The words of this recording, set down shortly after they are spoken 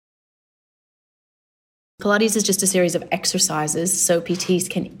Pilates is just a series of exercises, so PTs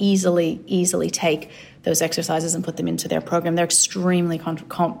can easily take those exercises and put them into their program. They're extremely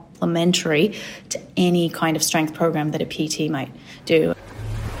complementary to any kind of strength program that a PT might do.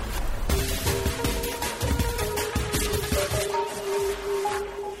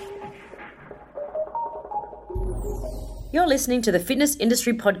 You're listening to the Fitness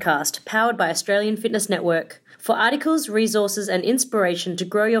Industry Podcast, powered by Australian Fitness Network. For articles, resources and inspiration to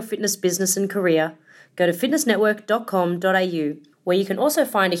grow your fitness business and career, go to fitnessnetwork.com.au, where you can also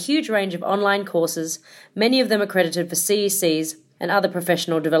find a huge range of online courses, many of them accredited for CECs and other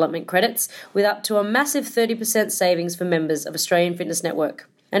professional development credits, with up to a massive 30% savings for members of Australian Fitness Network.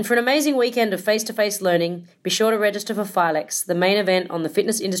 And for an amazing weekend of face-to-face learning, be sure to register for Filex, the main event on the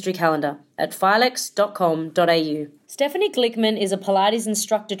fitness industry calendar, at filex.com.au. Stephanie Glickman is a Pilates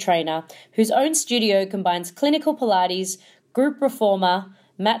instructor trainer whose own studio combines clinical Pilates, group reformer,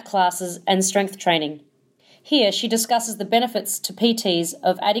 mat classes, and strength training. Here, she discusses the benefits to PTs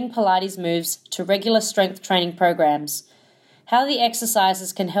of adding Pilates moves to regular strength training programs, how the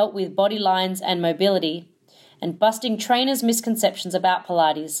exercises can help with body lines and mobility, and busting trainers' misconceptions about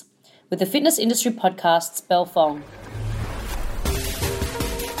Pilates, with the Fitness Industry Podcast's Fong.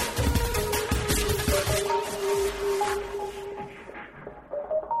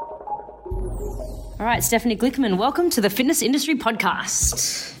 All right, Stephanie Glickman, welcome to the Fitness Industry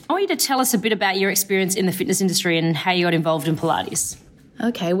Podcast. I want you to tell us a bit about your experience in the fitness industry and how you got involved in Pilates.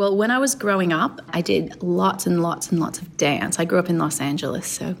 Okay, well, when I was growing up, I did lots of dance. I grew up in Los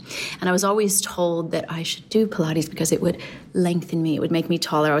Angeles, and I was always told that I should do Pilates because it would lengthen me, it would make me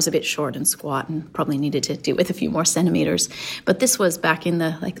taller. I was a bit short and squat and probably needed to do with a few more centimeters. But this was back in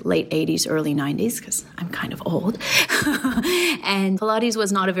the late 80s, early 90s, because I'm kind of old. And Pilates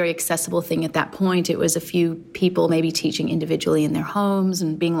was not a very accessible thing at that point. It was a few people maybe teaching individually in their homes,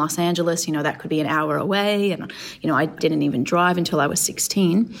 and being Los Angeles, that could be an hour away. And, I didn't even drive until I was 16.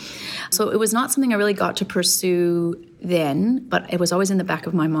 So it was not something I really got to pursue then, but it was always in the back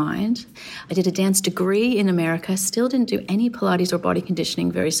of my mind. I did a dance degree in America, still didn't do any Pilates or body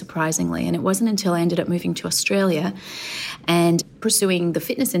conditioning, very surprisingly. And it wasn't until I ended up moving to Australia and pursuing the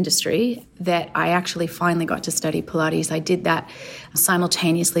fitness industry that I actually finally got to study Pilates. I did that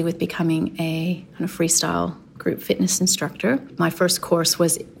simultaneously with becoming a kind of freestyle group fitness instructor. My first course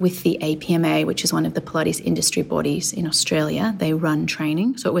was with the APMA, which is one of the Pilates industry bodies in Australia. They run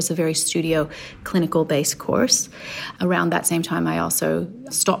training, so it was a very studio clinical-based course. Around that same time, I also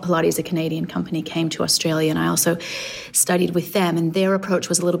Stop Pilates, a Canadian company, came to Australia, and I also studied with them, and their approach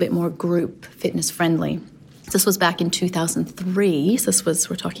was a little bit more group fitness friendly. This was back in 2003, so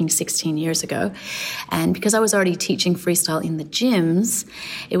we're talking 16 years ago. And because I was already teaching freestyle in the gyms,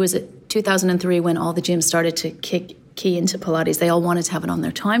 it was 2003 when all the gyms started to key into Pilates. They all wanted to have it on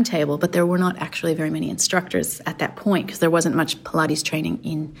their timetable, but there were not actually very many instructors at that point because there wasn't much Pilates training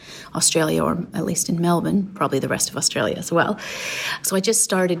in Australia, or at least in Melbourne, probably the rest of Australia as well. So I just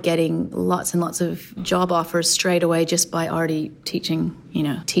started getting lots and lots of job offers straight away just by already teaching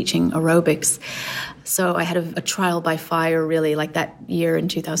aerobics. So I had a trial by fire, really, like that year in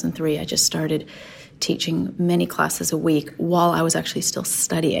 2003. I just started teaching many classes a week while I was actually still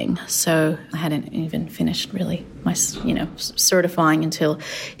studying. So I hadn't even finished really my, certifying until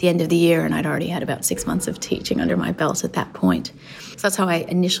the end of the year, and I'd already had about 6 months of teaching under my belt at that point. So that's how I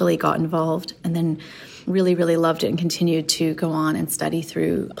initially got involved, and then really, really loved it and continued to go on and study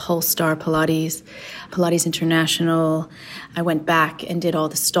through Polestar Pilates, Pilates International. I went back and did all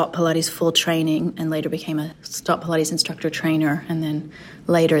the Stop Pilates full training and later became a Stop Pilates instructor trainer. And then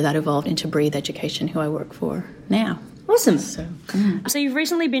later that evolved into Breathe Education, who I work for now. Awesome. So you've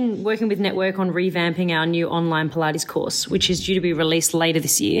recently been working with Network on revamping our new online Pilates course, which is due to be released later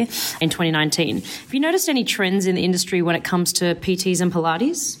this year in 2019. Have you noticed any trends in the industry when it comes to PTs and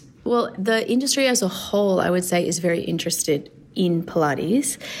Pilates? Well, the industry as a whole, I would say, is very interested in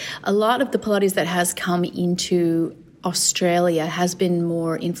Pilates. A lot of the Pilates that has come into Australia has been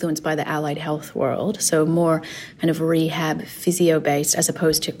more influenced by the allied health world, so more kind of rehab, physio-based, as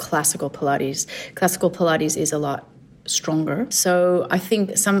opposed to classical Pilates. Classical Pilates is a lot stronger. So I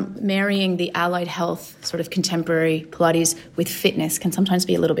think marrying the allied health sort of contemporary Pilates with fitness can sometimes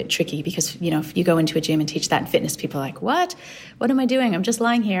be a little bit tricky because, if you go into a gym and teach that in fitness, people are like, what am I doing? I'm just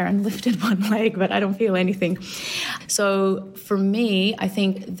lying here and lifted one leg, but I don't feel anything. So for me, I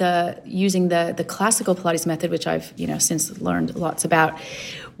think using the classical Pilates method, which I've, since learned lots about,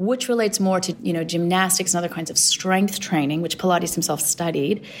 which relates more to, gymnastics and other kinds of strength training, which Pilates himself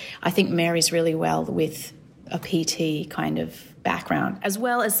studied, I think marries really well with a PT kind of background, as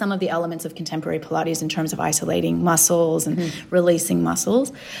well as some of the elements of contemporary Pilates in terms of isolating muscles and releasing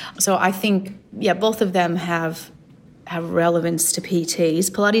muscles. So I think, both of them have relevance to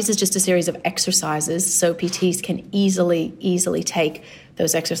PTs. Pilates is just a series of exercises, so PTs can easily take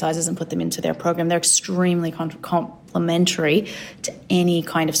those exercises and put them into their program. They're extremely complementary to any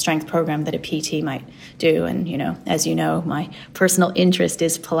kind of strength program that a PT might do. And, as you know, my personal interest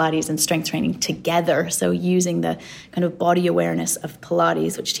is Pilates and strength training together. So using the kind of body awareness of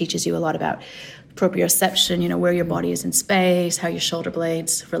Pilates, which teaches you a lot about proprioception, where your body is in space, how your shoulder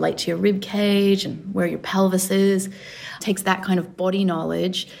blades relate to your rib cage and where your pelvis is, takes that kind of body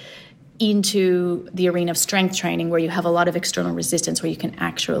knowledge into the arena of strength training, where you have a lot of external resistance, where you can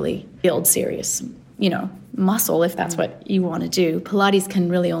actually build serious, muscle, if that's what you want to do. Pilates can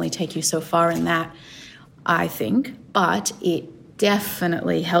really only take you so far in that, I think, but it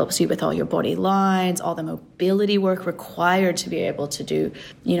definitely helps you with all your body lines, all the mobility work required to be able to do,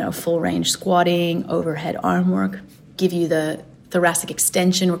 full range squatting, overhead arm work, give you the thoracic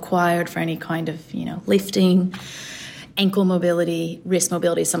extension required for any kind of, lifting, ankle mobility, wrist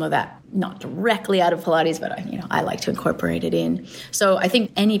mobility, some of that not directly out of Pilates, but I like to incorporate it in. So I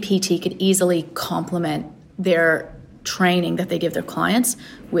think any PT could easily complement their training that they give their clients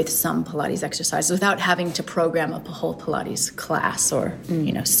with some Pilates exercises without having to program up a whole Pilates class or,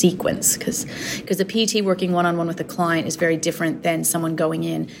 sequence. Because a PT working one-on-one with a client is very different than someone going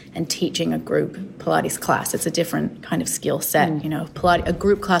in and teaching a group Pilates class. It's a different kind of skill set. Pilates, a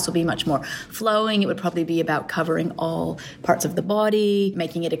group class will be much more flowing. It would probably be about covering all parts of the body,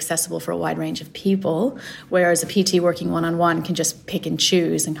 making it accessible for a wide range of people. Whereas a PT working one-on-one can just pick and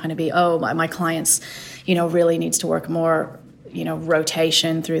choose and kind of be, my client's, really needs to work more,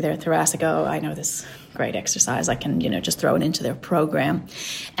 rotation through their thoracic. I know this great exercise. I can, just throw it into their program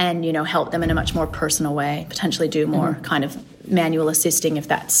and, help them in a much more personal way, potentially do more kind of manual assisting if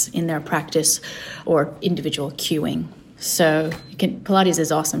that's in their practice, or individual cueing. So Pilates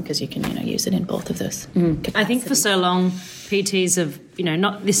is awesome because you can, use it in both of those capacities. I think for so long, PTs have,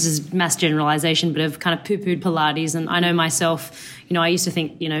 not, this is mass generalization, but have kind of poo-pooed Pilates. And I know myself, I used to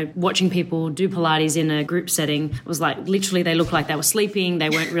think, watching people do Pilates in a group setting was like, literally they looked like they were sleeping. They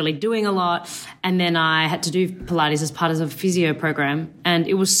weren't really doing a lot. And then I had to do Pilates as part of a physio program. And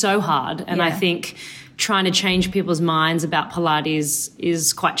it was so hard. And I think trying to change people's minds about Pilates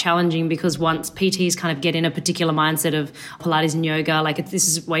is quite challenging, because once PTs kind of get in a particular mindset of Pilates and yoga, like this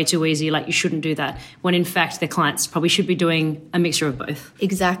is way too easy, like you shouldn't do that, when in fact their clients probably should be doing a mixture of both.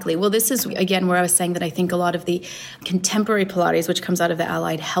 Exactly. Well, this is, again, where I was saying that I think a lot of the contemporary Pilates, which comes out of the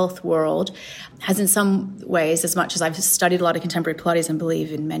allied health world, has in some ways, as much as I've studied a lot of contemporary Pilates and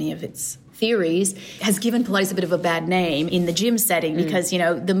believe in many of its theories, has given Pilates a bit of a bad name in the gym setting because,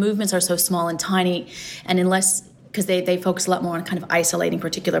 the movements are so small and tiny, and unless, because they focus a lot more on kind of isolating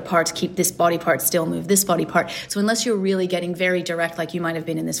particular parts, keep this body part still, move this body part. So unless you're really getting very direct, like you might have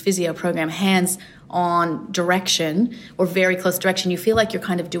been in this physio program, hands-on direction or very close direction, you feel like you're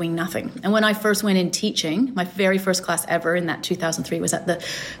kind of doing nothing. And when I first went in teaching, my very first class ever in that 2003 was at the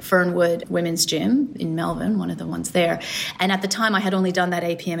Fernwood Women's Gym in Melbourne, one of the ones there. And at the time I had only done that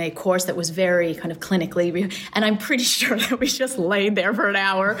APMA course that was very kind of clinically, and I'm pretty sure that we just laid there for an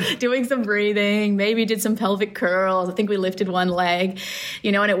hour doing some breathing, maybe did some pelvic curls. I think we lifted one leg,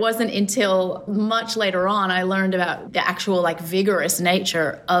 and it wasn't until much later on I learned about the actual vigorous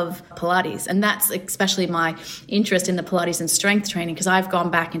nature of Pilates. And that's especially my interest in the Pilates and strength training, because I've gone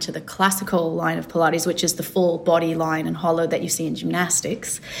back into the classical line of Pilates, which is the full body line and hollow that you see in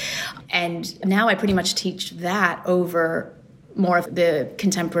gymnastics. And now I pretty much teach that over more of the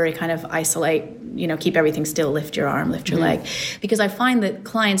contemporary kind of isolate, keep everything still, lift your arm, lift your leg. Because I find that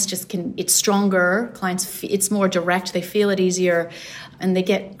clients it's stronger, it's more direct, they feel it easier, and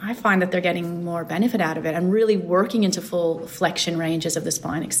I find that they're getting more benefit out of it and really working into full flexion ranges of the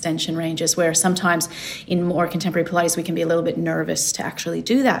spine, extension ranges, where sometimes in more contemporary Pilates we can be a little bit nervous to actually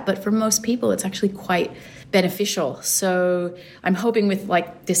do that. But for most people it's actually quite beneficial. So I'm hoping with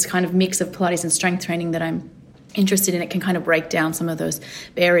this kind of mix of Pilates and strength training that I'm interested in, it can kind of break down some of those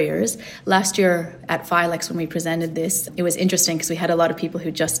barriers. Last year at Philex, when we presented this, it was interesting because we had a lot of people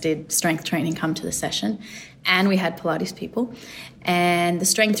who just did strength training come to the session, and we had Pilates people. And the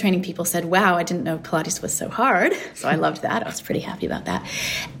strength training people said, wow, I didn't know Pilates was so hard. So I loved that. I was pretty happy about that.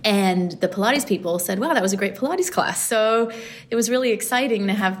 And the Pilates people said, wow, that was a great Pilates class. So it was really exciting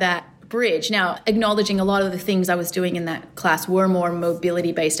to have that bridge. Now, acknowledging a lot of the things I was doing in that class were more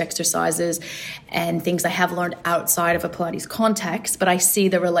mobility-based exercises and things I have learned outside of a Pilates context, but I see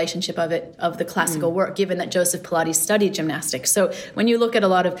the relationship of the classical work, given that Joseph Pilates studied gymnastics. So when you look at a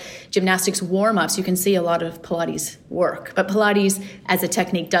lot of gymnastics warm-ups, you can see a lot of Pilates work. But Pilates as a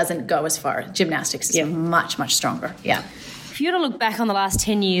technique doesn't go as far. Gymnastics is much, much stronger. Yeah. If you were to look back on the last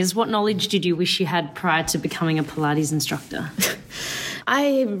 10 years, what knowledge did you wish you had prior to becoming a Pilates instructor?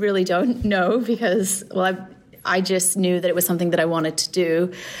 I really don't know because, I just knew that it was something that I wanted to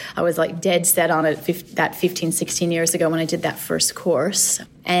do. I was like dead set on it that 15, 16 years ago when I did that first course.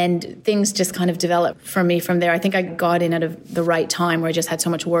 And things just kind of developed for me from there. I think I got in at the right time where I just had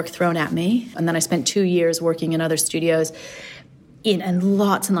so much work thrown at me. And then I spent 2 years working in other studios and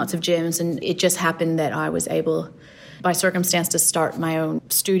lots of gyms. And it just happened that I was able, by circumstance, to start my own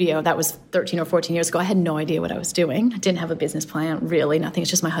studio. That was 13 or 14 years ago. I had no idea what I was doing. I didn't have a business plan, really, nothing.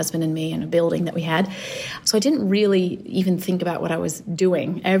 It's just my husband and me and a building that we had. So I didn't really even think about what I was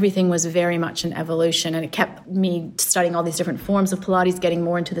doing. Everything was very much an evolution, and it kept me studying all these different forms of Pilates, getting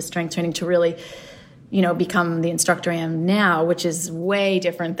more into the strength training to really, become the instructor I am now, which is way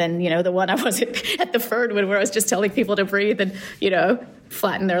different than, the one I was at the Ferdwood, where I was just telling people to breathe and,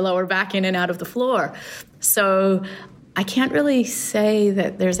 flatten their lower back in and out of the floor. So I can't really say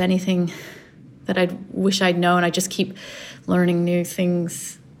that there's anything that I wish I'd known. I just keep learning new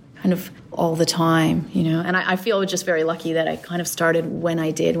things kind of all the time, And I feel just very lucky that I kind of started when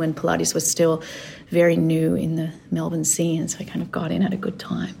I did, when Pilates was still very new in the Melbourne scene. So I kind of got in at a good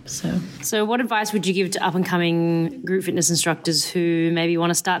time. So what advice would you give to up-and-coming group fitness instructors who maybe want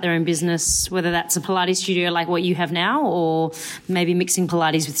to start their own business, whether that's a Pilates studio like what you have now or maybe mixing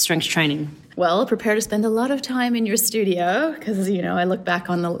Pilates with strength training? Well, prepare to spend a lot of time in your studio because, I look back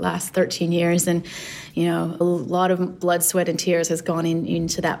on the last 13 years and, a lot of blood, sweat, and tears has gone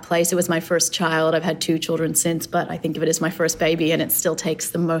into that place. It was my first child. I've had 2 children since, but I think of it as my first baby, and it still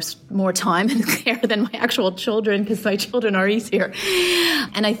takes more time and care than my actual children because my children are easier.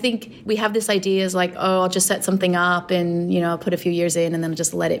 And I think we have this idea is like, I'll just set something up and, I'll put a few years in and then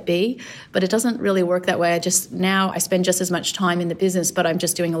just let it be. But it doesn't really work that way. Now I spend just as much time in the business, but I'm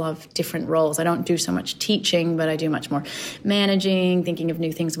just doing a lot of different roles. I don't do so much teaching, but I do much more managing, thinking of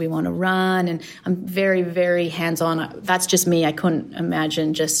new things we want to run, and I'm very, very hands-on. That's just me. I couldn't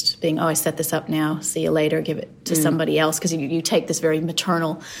imagine just being, I set this up now, see you later, give it to somebody else, because you take this very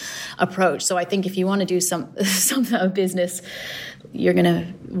maternal approach. So I think if you want to do some business, you're going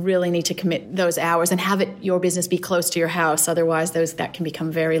to really need to commit those hours and have your business be close to your house. Otherwise, that can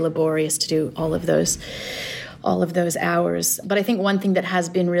become very laborious to do all of those hours. But I think one thing that has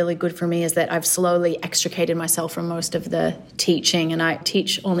been really good for me is that I've slowly extricated myself from most of the teaching, and I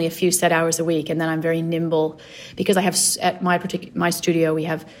teach only a few set hours a week, and then I'm very nimble because I have at my studio we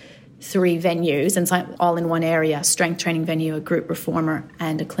have 3 venues, and so all in one area: strength training venue, a group reformer,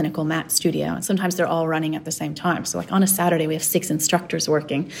 and a clinical mat studio. And sometimes they're all running at the same time. So like on a Saturday, we have 6 instructors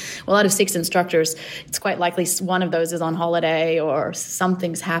working. Well, out of 6 instructors, it's quite likely one of those is on holiday or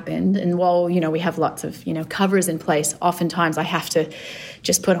something's happened. And while, we have lots of, covers in place, oftentimes I have to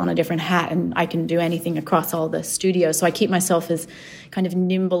just put on a different hat and I can do anything across all the studios. So I keep myself as kind of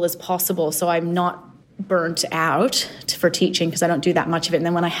nimble as possible so I'm not burnt out for teaching, because I don't do that much of it. And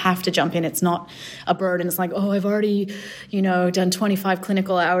then when I have to jump in, it's not a burden. It's like, I've already, done 25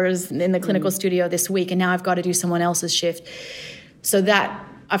 clinical hours in the clinical studio this week, and now I've got to do someone else's shift. So that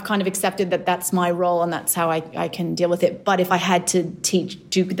I've kind of accepted that that's my role and that's how I can deal with it. But if I had to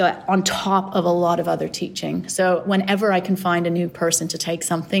do that on top of a lot of other teaching. So whenever I can find a new person to take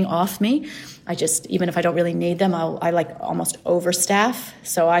something off me, even if I don't really need them, I like almost overstaff.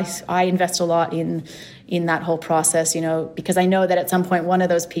 So I invest a lot in that whole process, because I know that at some point one of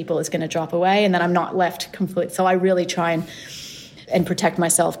those people is going to drop away and then I'm not left complete. So I really try and protect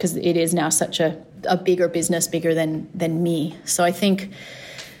myself, because it is now such a bigger business, bigger than me. So I think,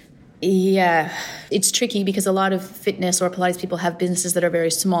 it's tricky because a lot of fitness or Pilates people have businesses that are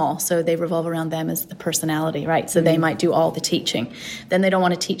very small, so they revolve around them as the personality, right? So they might do all the teaching. Then they don't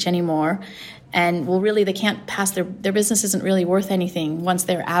want to teach anymore. And really they can't pass their business isn't really worth anything once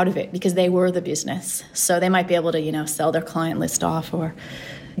they're out of it, because they were the business. So they might be able to, sell their client list off or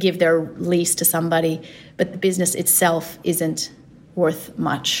give their lease to somebody, but the business itself isn't worth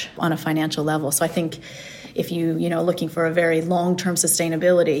much on a financial level. So I think if looking for a very long-term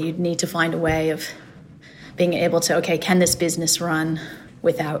sustainability, you'd need to find a way of being able to, can this business run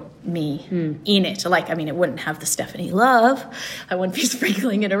without me in it? It wouldn't have the Stephanie love. I wouldn't be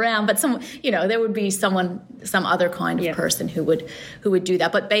sprinkling it around, but there would be some other kind of person who would do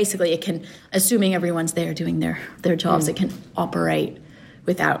that. But basically it can, assuming everyone's there doing their jobs, it can operate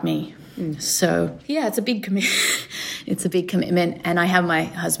without me. So, yeah, it's a big commitment. It's a big commitment. And I have my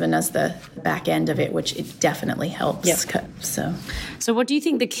husband as the back end of it, which it definitely helps. Yep. So what do you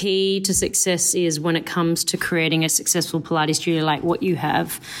think the key to success is when it comes to creating a successful Pilates studio like what you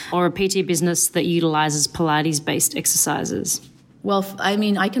have, or a PT business that utilises Pilates-based exercises? Well, I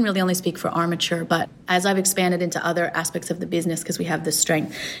mean, I can really only speak for Armature, but as I've expanded into other aspects of the business, because we have the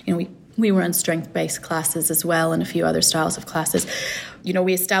strength, we run strength-based classes as well and a few other styles of classes.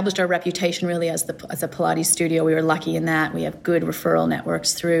 We established our reputation really as a Pilates studio. We were lucky in that. We have good referral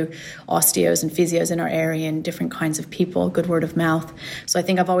networks through osteos and physios in our area and different kinds of people, good word of mouth. So I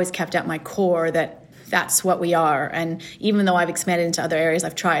think I've always kept at my core that that's what we are. And even though I've expanded into other areas,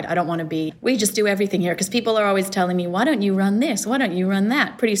 I've tried. I don't want to be, we just do everything here, because people are always telling me, why don't you run this? Why don't you run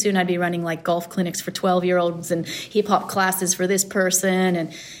that? Pretty soon I'd be running like golf clinics for 12-year-olds and hip hop classes for this person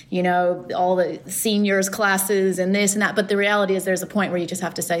and, all the seniors classes and this and that. But the reality is there's a point where you just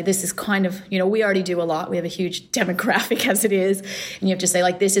have to say, this is kind of, we already do a lot. We have a huge demographic as it is. And you have to say,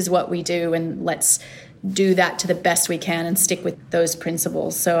 like, this is what we do, and let's do that to the best we can and stick with those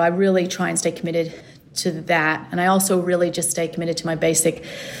principles. So I really try and stay committed to that. And I also really just stay committed to my basic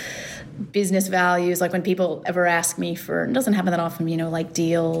business values. Like when people ever ask me for, it doesn't happen that often, like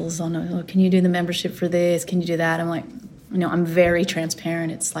deals on, can you do the membership for this? Can you do that? I'm like, I'm very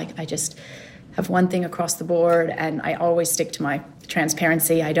transparent. It's like I just have one thing across the board, and I always stick to my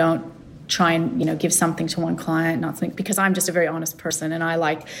transparency. I don't try and give something to one client, not something, because I'm just a very honest person, and I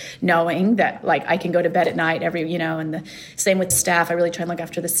like knowing that like I can go to bed at night and the same with staff. I really try and look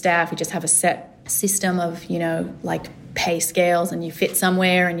after the staff. We just have a set system of like pay scales, and you fit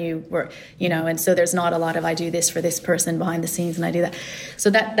somewhere and you work, and so there's not a lot of I do this for this person behind the scenes and I do that. So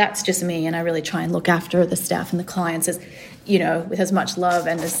that's just me, and I really try and look after the staff and the clients as with as much love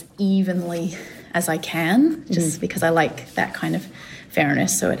and as evenly as I can, just because I like that kind of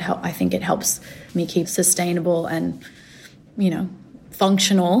fairness. So I think it helps me keep sustainable and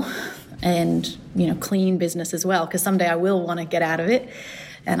functional and clean business as well, because someday I will want to get out of it,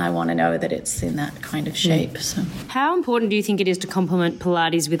 and I want to know that it's in that kind of shape. So, how important do you think it is to complement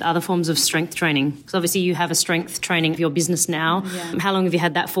Pilates with other forms of strength training? Because obviously you have a strength training of your business now. Yeah. How long have you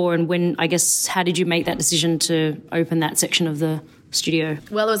had that for, and how did you make that decision to open that section of the studio?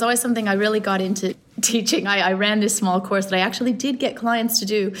 Well, it was always something I really got into teaching. I ran this small course that I actually did get clients to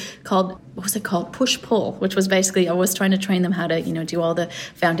do called push-pull, which was basically I was trying to train them how to, do all the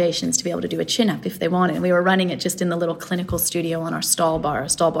foundations to be able to do a chin-up if they wanted. And we were running it just in the little clinical studio on our stall bar.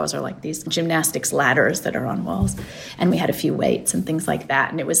 Stall bars are like these gymnastics ladders that are on walls. And we had a few weights and things like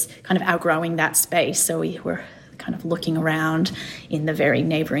that. And it was kind of outgrowing that space. So we were kind of looking around in the very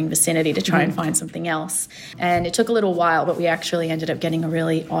neighboring vicinity to try and find something else. And it took a little while, but we actually ended up getting a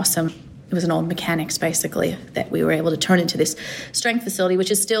really awesome, it was an old mechanics basically, that we were able to turn into this strength facility, which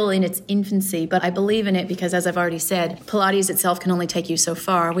is still in its infancy, but I believe in it because, as I've already said, Pilates itself can only take you so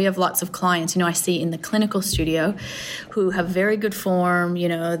far. We have lots of clients, I see in the clinical studio who have very good form,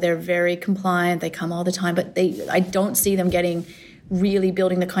 they're very compliant, they come all the time, but I don't see them really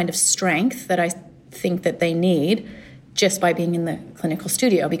building the kind of strength that I think that they need just by being in the clinical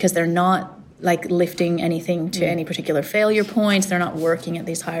studio, because they're not like lifting anything to any particular failure points. They're not working at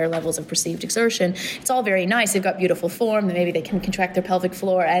these higher levels of perceived exertion. It's all very nice. They've got beautiful form. Maybe they can contract their pelvic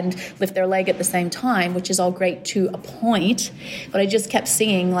floor and lift their leg at the same time, which is all great to a point. But I just kept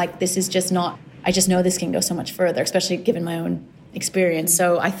seeing like this is just not, I just know this can go so much further, especially given my own experience.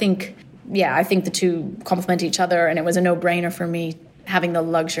 So I think the two complement each other, and it was a no-brainer for me having the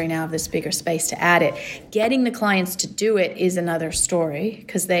luxury now of this bigger space to add it. Getting the clients to do it is another story,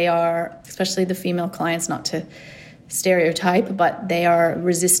 because they are, especially the female clients, not to stereotype, but they are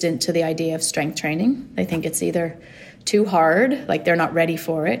resistant to the idea of strength training. They think it's either too hard, like they're not ready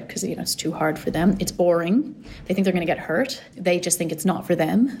for it because it's too hard for them. It's boring. They think they're going to get hurt. They just think it's not for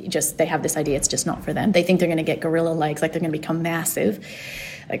them. They have this idea it's just not for them. They think they're going to get gorilla legs, like they're going to become massive.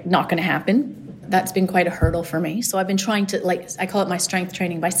 Like, not going to happen. That's been quite a hurdle for me. So I've been trying to, I call it my strength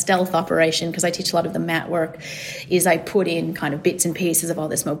training by stealth operation, because I teach a lot of the mat work, is I put in kind of bits and pieces of all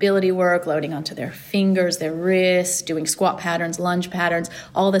this mobility work, loading onto their fingers, their wrists, doing squat patterns, lunge patterns,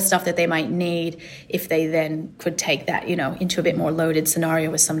 all the stuff that they might need if they then could take that, into a bit more loaded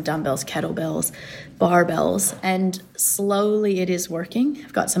scenario with some dumbbells, kettlebells, barbells. And slowly it is working.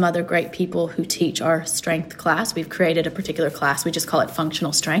 I've got some other great people who teach our strength class. We've created a particular class. We just call it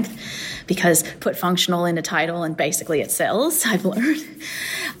functional strength because put functional in a title and basically it sells, I've learned.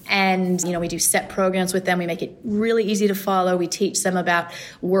 And, we do set programs with them. We make it really easy to follow. We teach them about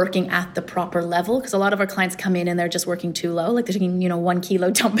working at the proper level because a lot of our clients come in and they're just working too low. Like they're taking, 1 kilo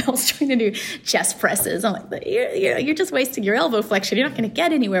dumbbells trying to do chest presses. I'm like, you're just wasting your elbow flexion. You're not going to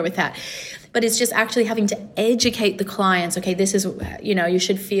get anywhere with that. But it's just actually having to educate the clients. Okay, this is, you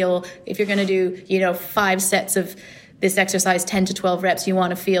should feel if you're going to do, 5 sets of this exercise, 10 to 12 reps, you want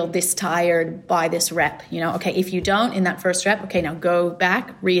to feel this tired by this rep. Okay, if you don't in that first rep, okay, now go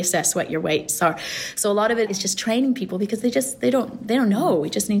back, reassess what your weights are. So a lot of it is just training people because they don't know. We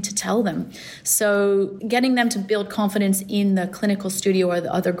just need to tell them. So getting them to build confidence in the clinical studio or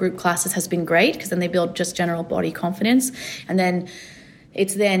the other group classes has been great because then they build just general body confidence. And then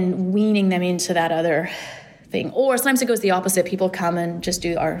it's then weaning them into that other thing. Or sometimes it goes the opposite. People come and just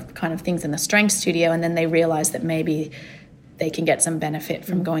do our kind of things in the strength studio and then they realize that maybe they can get some benefit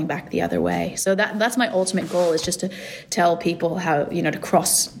from going back the other way. So that's my ultimate goal, is just to tell people how, to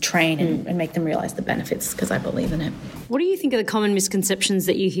cross-train and make them realize the benefits because I believe in it. What do you think are the common misconceptions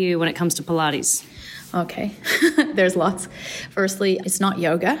that you hear when it comes to Pilates? Okay, there's lots. Firstly, it's not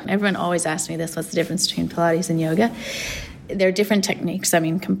yoga. Everyone always asks me this, what's the difference between Pilates and yoga? They're different techniques.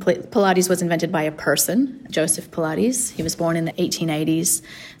 Pilates was invented by a person, Joseph Pilates. He was born in the 1880s,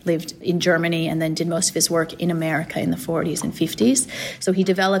 lived in Germany, and then did most of his work in America in the 40s and 50s. So he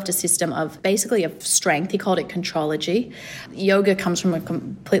developed a system of strength. He called it contrology. Yoga comes from a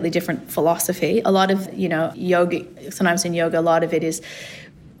completely different philosophy. A lot of, yoga, sometimes in yoga,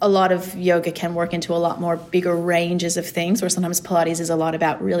 a lot of yoga can work into a lot more bigger ranges of things, where sometimes Pilates is a lot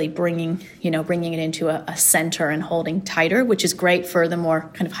about really bringing it into a center and holding tighter, which is great for the more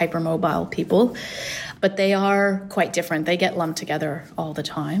kind of hypermobile people. But they are quite different. They get lumped together all the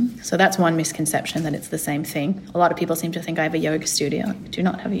time. So that's one misconception, that it's the same thing. A lot of people seem to think I have a yoga studio. I do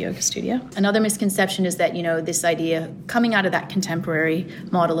not have a yoga studio. Another misconception is that, this idea coming out of that contemporary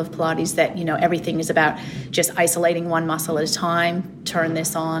model of Pilates that, everything is about just isolating one muscle at a time, turn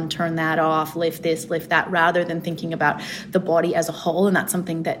this on, turn that off, lift this, lift that, rather than thinking about the body as a whole. And that's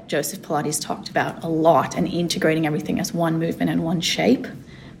something that Joseph Pilates talked about a lot, and integrating everything as one movement and one shape.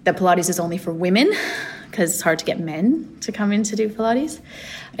 That Pilates is only for women because it's hard to get men to come in to do Pilates.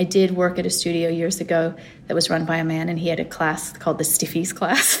 I did work at a studio years ago that was run by a man, and he had a class called the Stiffies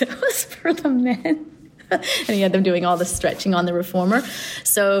class that was for the men. And he had them doing all the stretching on the reformer.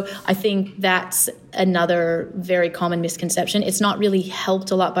 So I think that's another very common misconception. It's not really helped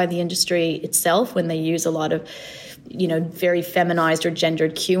a lot by the industry itself when they use a lot of very feminized or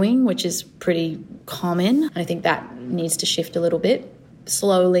gendered cueing, which is pretty common. And I think that needs to shift a little bit.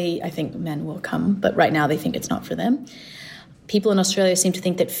 Slowly, I think men will come, but right now they think it's not for them. People in Australia seem to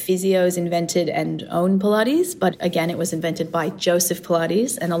think that physios invented and own Pilates, but again, it was invented by Joseph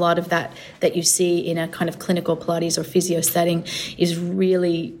Pilates, and a lot of that you see in a kind of clinical Pilates or physio setting is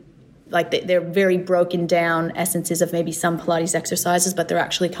really they're very broken down essences of maybe some Pilates exercises, but they're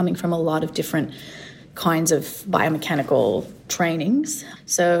actually coming from a lot of different kinds of biomechanical trainings.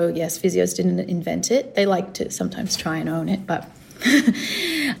 So yes, physios didn't invent it. They like to sometimes try and own it, but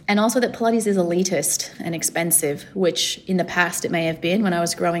and also that Pilates is elitist and expensive, which in the past it may have been. When I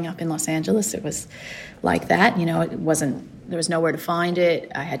was growing up in Los Angeles, it was like that. There was nowhere to find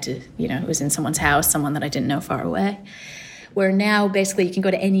it. I had to, it was in someone's house, someone that I didn't know far away. Where now basically you can go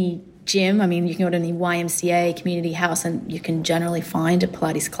to any gym. You can go to any YMCA, community house, and you can generally find a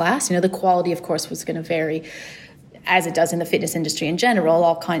Pilates class. The quality, of course, was going to vary, as it does in the fitness industry in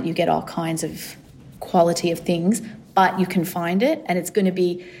general. You get all kinds of quality of things, but you can find it, and it's going to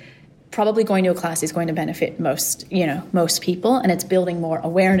be probably going to a class is going to benefit most people, and it's building more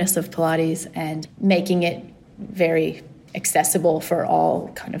awareness of Pilates and making it very accessible for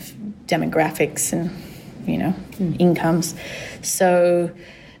all kind of demographics and incomes. So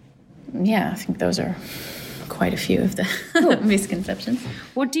I think those are quite a few of the misconceptions.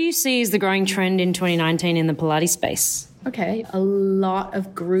 What do you see as the growing trend in 2019 in the Pilates space? Okay, a lot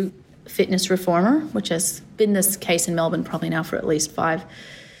of group fitness reformer, which has been this case in Melbourne probably now for at least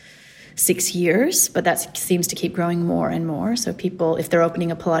 5-6 years, but that seems to keep growing more and more. So people, if they're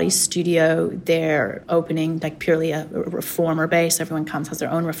opening a Pilates studio, they're opening purely a reformer base. Everyone has their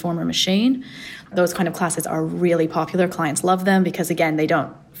own reformer machine. Those kind of classes are really popular. Clients love them because, again, they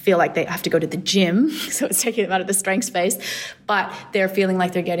don't feel like they have to go to the gym, so it's taking them out of the strength space, but they're feeling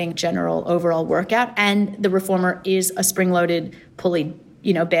like they're getting general overall workout. And the reformer is a spring-loaded pulley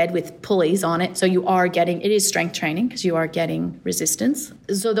bed with pulleys on it. So it is strength training because you are getting resistance.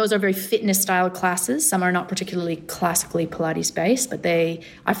 So those are very fitness style classes. Some are not particularly classically Pilates based, but I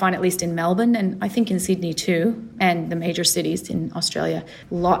find at least in Melbourne and I think in Sydney too, and the major cities in Australia,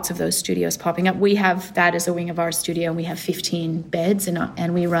 lots of those studios popping up. We have that as a wing of our studio, and we have 15 beds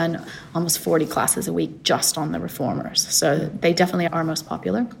and we run almost 40 classes a week just on the reformers. So they definitely are most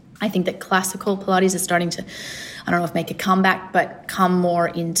popular. I think that classical Pilates is starting to, I don't know if make a comeback, but come more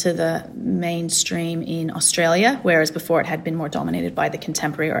into the mainstream in Australia, whereas before it had been more dominated by the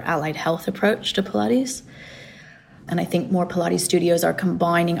contemporary or allied health approach to Pilates. And I think more Pilates studios are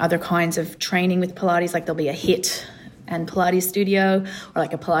combining other kinds of training with Pilates, like there'll be a HIIT and Pilates studio, or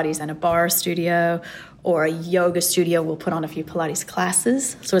like a Pilates and a bar studio, or a yoga studio will put on a few Pilates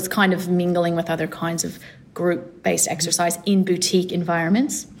classes. So it's kind of mingling with other kinds of group-based exercise in boutique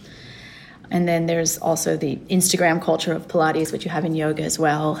environments. And then there's also the Instagram culture of Pilates, which you have in yoga as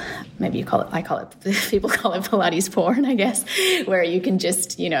well. Maybe people call it Pilates porn, I guess, where you can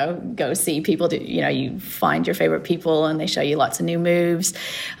just, go see people do, you find your favorite people and they show you lots of new moves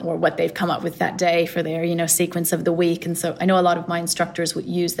or what they've come up with that day for their, sequence of the week. And so I know a lot of my instructors would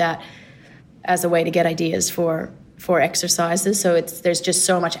use that as a way to get ideas for exercises. So there's just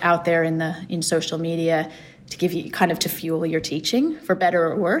so much out there in social media to give you to fuel your teaching, for better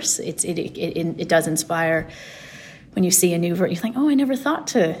or worse. It does inspire when you see a new version. You think, oh, I never thought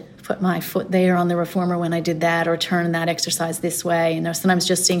to put my foot there on the reformer when I did that, or turn that exercise this way. Sometimes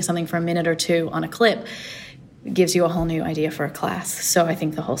just seeing something for a minute or two on a clip gives you a whole new idea for a class. So I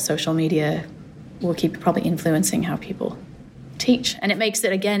think the whole social media will keep probably influencing how people teach, and it makes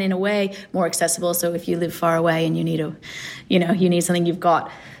it, again, in a way, more accessible. So if you live far away and you need something, you've got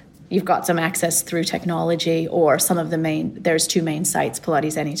some access through technology, or there's two main sites,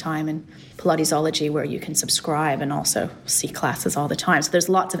 Pilates Anytime and Pilatesology, where you can subscribe and also see classes all the time. So there's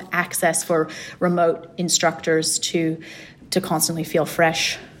lots of access for remote instructors to constantly feel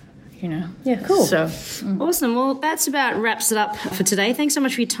fresh, Yeah, cool. So, Awesome. Well, that's about wraps it up for today. Thanks so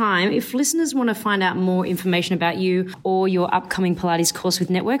much for your time. If listeners want to find out more information about you or your upcoming Pilates course with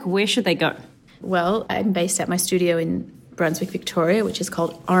Network, where should they go? Well, I'm based at my studio in Brunswick, Victoria, which is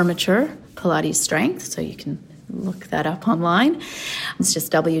called Armature Pilates Strength. So you can look that up online. It's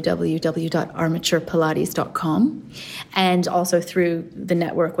just www.armaturepilates.com. And also through the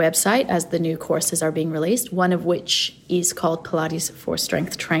Network website, as the new courses are being released, one of which is called Pilates for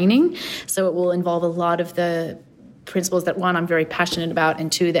Strength Training. So it will involve a lot of the principles that, one, I'm very passionate about,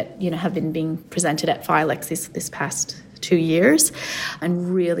 and two, that have been being presented at Filex this past 2 years,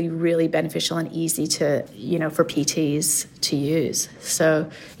 and really, really beneficial and easy to, for PTs to use. So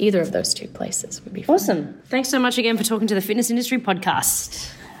either of those two places would be fun. Awesome. Thanks so much again for talking to the Fitness Industry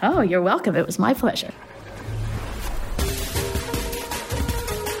Podcast. Oh, you're welcome. It was my pleasure.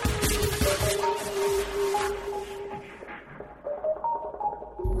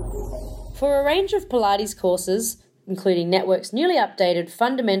 For a range of Pilates courses, including Network's newly updated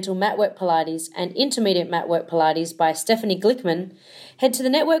Fundamental Matwork Pilates and Intermediate Matwork Pilates by Stephanie Glickman, head to the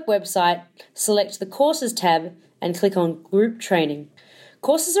Network website, select the Courses tab, and click on Group Training.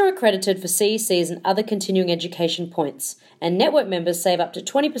 Courses are accredited for CECs and other continuing education points, and Network members save up to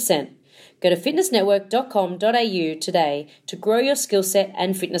 20%. Go to fitnessnetwork.com.au today to grow your skill set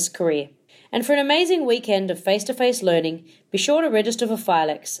and fitness career. And for an amazing weekend of face-to-face learning, be sure to register for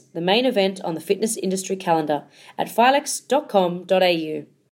Filex, the main event on the fitness industry calendar, at filex.com.au.